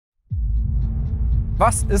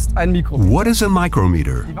What is a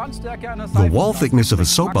micrometer? The wall thickness of a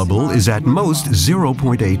soap bubble is at most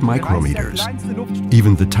 0.8 micrometers.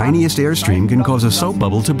 Even the tiniest airstream can cause a soap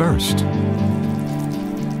bubble to burst.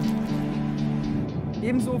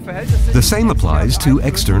 The same applies to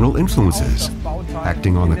external influences,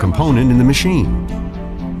 acting on the component in the machine.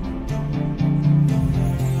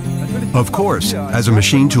 Of course, as a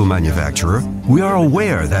machine tool manufacturer, we are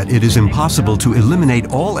aware that it is impossible to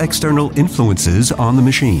eliminate all external influences on the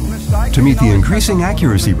machine. To meet the increasing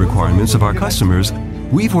accuracy requirements of our customers,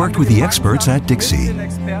 we've worked with the experts at Dixie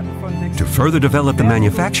to further develop the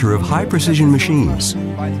manufacture of high-precision machines.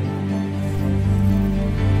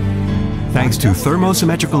 Thanks to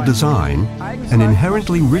thermosymmetrical design, an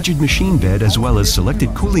inherently rigid machine bed as well as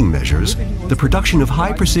selected cooling measures, the production of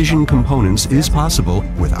high-precision components is possible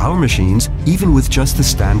with our machines, even with just the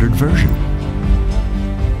standard version.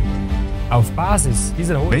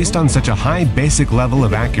 Based on such a high basic level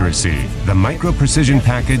of accuracy, the micro-precision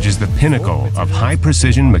package is the pinnacle of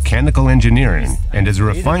high-precision mechanical engineering and is a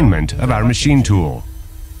refinement of our machine tool.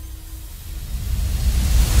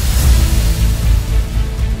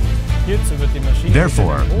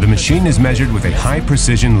 Therefore, the machine is measured with a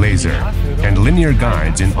high-precision laser, and linear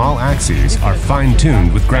guides in all axes are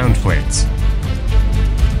fine-tuned with ground plates.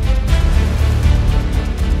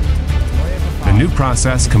 The new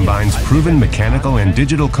process combines proven mechanical and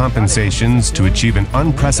digital compensations to achieve an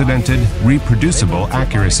unprecedented, reproducible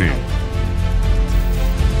accuracy.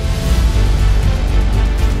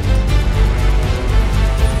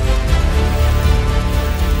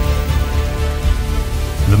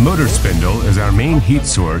 The motor spindle is our main heat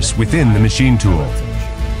source within the machine tool.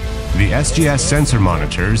 The SGS sensor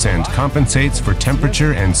monitors and compensates for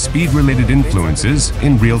temperature and speed-related influences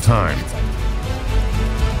in real time.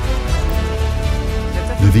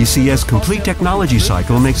 The VCS complete technology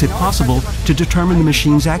cycle makes it possible to determine the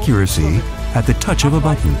machine's accuracy at the touch of a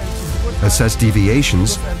button, assess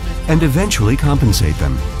deviations, and eventually compensate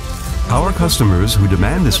them. Our customers who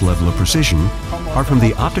demand this level of precision are from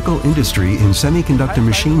the optical industry in semiconductor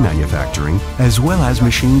machine manufacturing as well as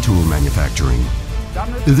machine tool manufacturing.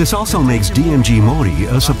 This also makes DMG MORI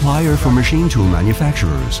a supplier for machine tool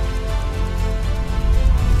manufacturers.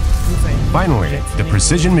 Finally, the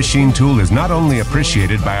precision machine tool is not only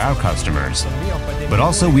appreciated by our customers, but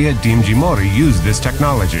also we at DMG MORI use this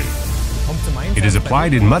technology. It is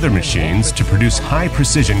applied in mother machines to produce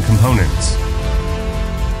high-precision components.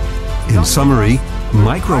 In summary,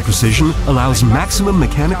 micro-precision allows maximum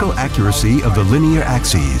mechanical accuracy of the linear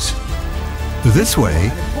axes. This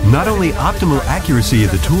way, not only optimal accuracy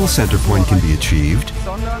at the tool center point can be achieved,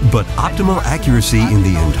 but optimal accuracy in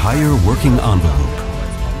the entire working envelope.